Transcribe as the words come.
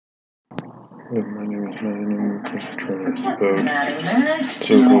My name is Matt, What's the matter, Max?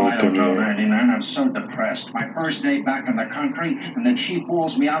 Circle I don't know, 99. I'm so depressed. My first day back in the country, and then she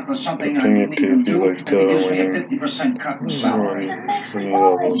pulls me out for something I didn't even do, and he gives me a 50% cut in salary. Then Max would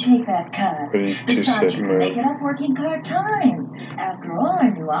always take that cut. Ready to Besides, set you can my make it up working part-time. After all, our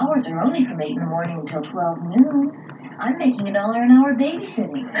new hours are only from 8 in the morning until 12 noon. I'm making $1 an hour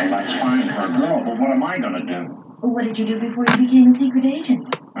babysitting. Well, that's fine for a girl, but what am I going to do? What did you do before you became a secret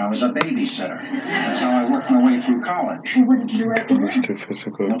agent? I was a babysitter. That's how I worked my way through college. Well, what did you do after comes that? to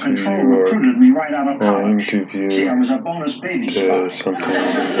physical Well, activity Control or recruited me right out of college. See, interview I was a bonus baby spy. something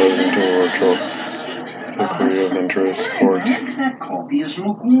unpleasant or the career of interest or Max, that coffee is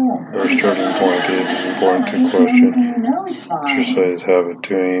lukewarm. your starting point. It is important to question exercise habit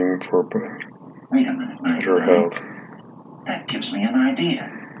to aim for Wait a minute, better health. That gives me an idea.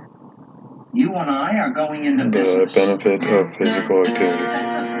 You and I are going into The business. benefit of physical activity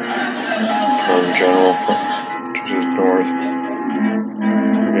from general just north.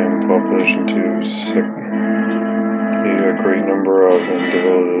 Again, population to a great number of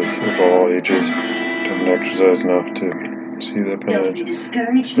individuals of all ages don't exercise enough to see the Don't benefits. be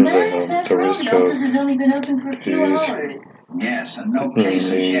discouraged, Max. The After all, risk the of office has only been open for a few these hours. Yes, and no in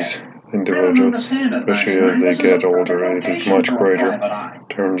cases these yet. individuals, especially as they get older, it is much greater in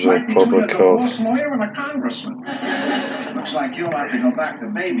terms of public health. Lawyer and a congressman. Looks like you'll have to go back to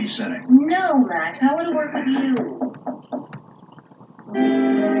babysitting. No, Max. I want to work with you.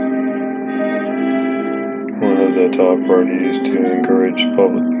 One of the top priorities is to encourage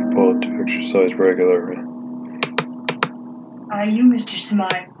public people to exercise regularly. Are you Mr.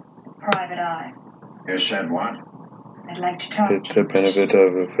 Smart, Private Eye? You said what? I'd like to talk It's to the you. benefit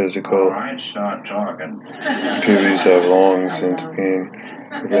of All physical right, start talking. activities have long since been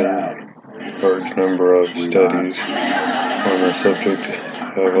given a large number of studies on the subject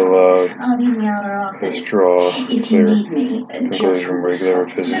have allowed I'll be in the outer office. us draw If you clear need me, conclusion regular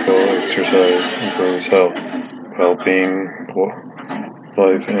physical exercise improves health, well-being,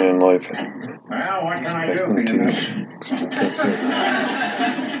 life, and life Well, what can I do for you, expectancy.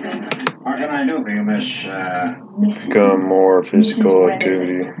 What can I do for you, Miss, Become more physical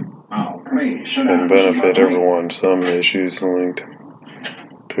activity Oh, please, sit and down. benefit everyone. Some issues linked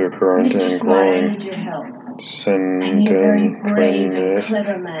to current Mr. and Smart, I growing need your help. I need a very brave and sedentariness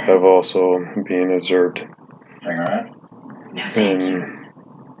clever man. have also been observed Cigarette? No, thank you.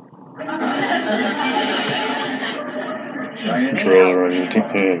 in children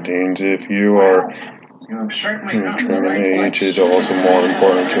and teens. If you are You've certainly in come to the training right age, place. it's also more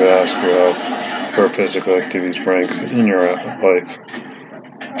important to ask how your physical activities rank in your life.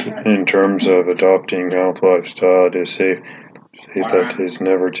 In terms of adopting health lifestyle, it is safe to say that it is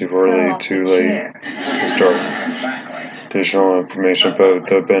never too early, too late to start. Exactly. Additional information about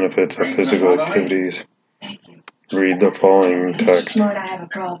the benefits of physical activities. Thank you. Read the following Mr. text. Smart, I have a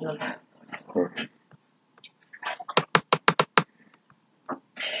problem.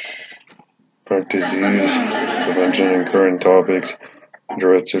 Heart disease prevention and current topics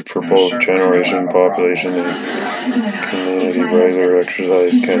directed for both generation, population, and community. Regular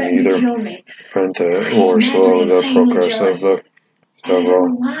exercise can either prevent or slow the progress of the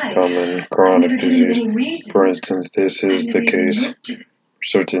several common chronic diseases. For instance, this is the case for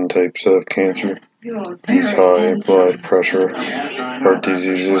certain types of cancer, these high blood pressure, heart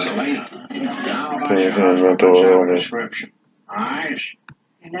diseases, and mental illness. Eyes?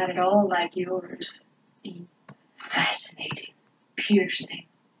 They're not at all like yours. Deep, fascinating, piercing.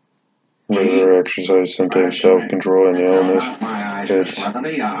 Regular exercise symptoms, self-control, and illness. It's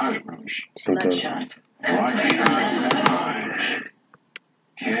symptoms. Bloodshot.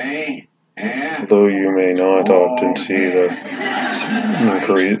 Okay. Yeah. Although you may not often see the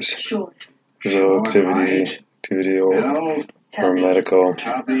increase Short. physical activity or medical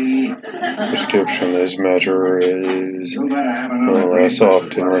Tubby. prescription, this measure is You better have another less drink.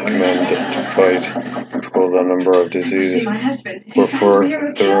 often recommended to fight control the number of diseases. My husband. For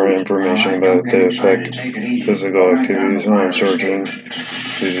further information about the effect of physical activities on certain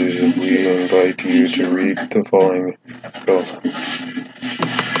diseases, we invite you to read the following bills.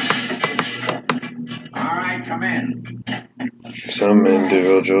 All right, come in. Some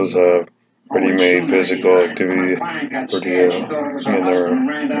individuals have ready-made physical activity in their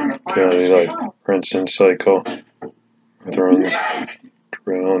daily life. For instance, cycle, runs,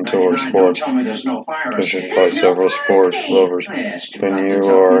 rounds, or sports, pushed by several sports lovers. When you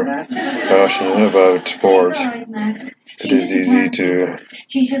are passionate about sports, it is easy to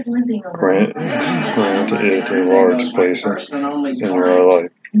She's just limping grant it a large place in your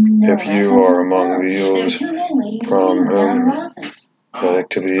life. If you are among those from whom That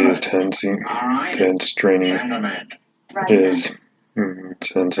activity is tense training is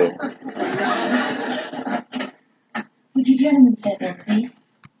essential. Would you gentlemen step in, please?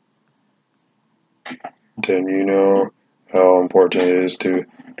 Then you know how important it is to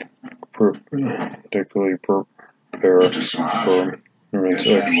particularly prepare for performance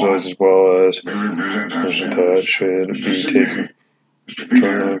exercise as well as that should be taken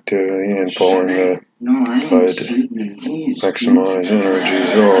during activity and following the diet. Maximize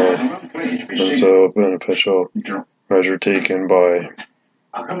energies are themselves beneficial measure taken by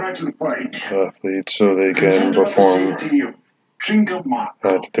athletes so they can perform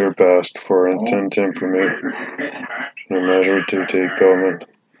at their best for intense information and measure to take them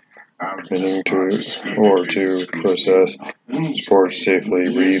meaning to or to process sports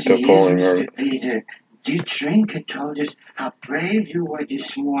safely. Read the following article. Deep Drink had told us how brave you were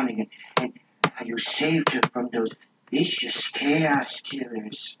this morning and how you saved her from those vicious chaos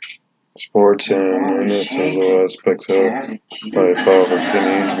killers. Sports and essential aspects of life, however,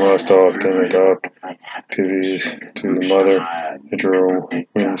 teens must often adopt activities to the mother nature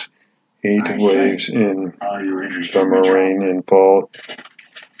winds, heat waves in summer, rain in fall,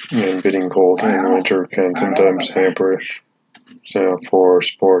 and biting cold in winter can sometimes hamper for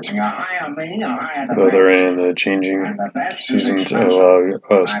sports. On the other hand, the changing seasons allow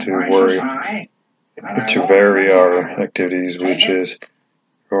us to vary our activities, which is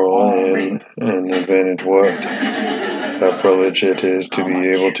an advantage. What a privilege it is to be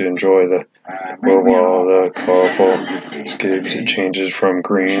able to enjoy the world while the colorful escapes. It changes from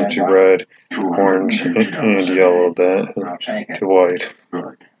green to red, orange, and yellow, then to white.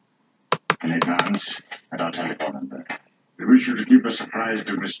 In advance, and I'll telephone them back. We wish you to keep us apprised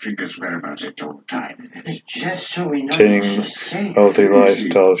of Miss Trinker's whereabouts at all time. Just so we know. Maintaining healthy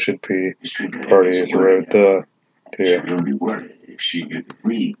lifestyle should be part throughout the day. She'll be worried if she could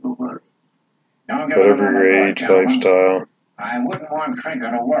read the word. Whatever your age, lifestyle, I wouldn't want Trinker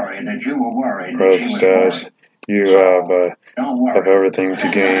to worry that you were worried. health status, you have everything to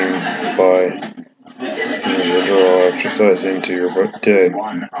gain by residual exercise into your day.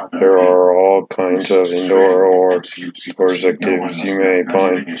 There are all kinds of indoor or outdoors activities you may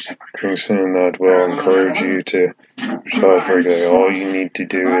find interesting that will encourage you to exercise regularly. All you need to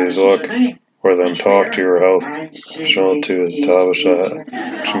do is look for them, talk to your health professional to establish an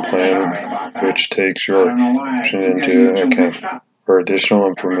action plan which takes your action into account. For additional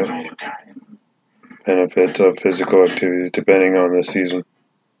information, benefits of physical activities depending on the season.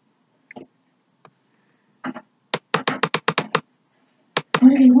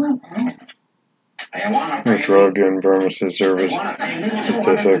 What do you want, Max? The drug and pharmacy service is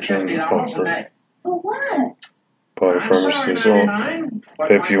the section offered For what? by pharmacists.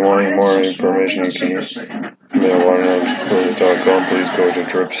 If you want more information, you can email one@sports.com. Please go to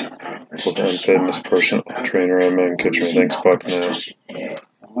Drips Full-Time Fitness Personal Trainer, MN Kitchener. Thanks, bye for now.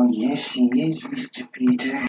 Oh, yes, he is, Mr. Peter.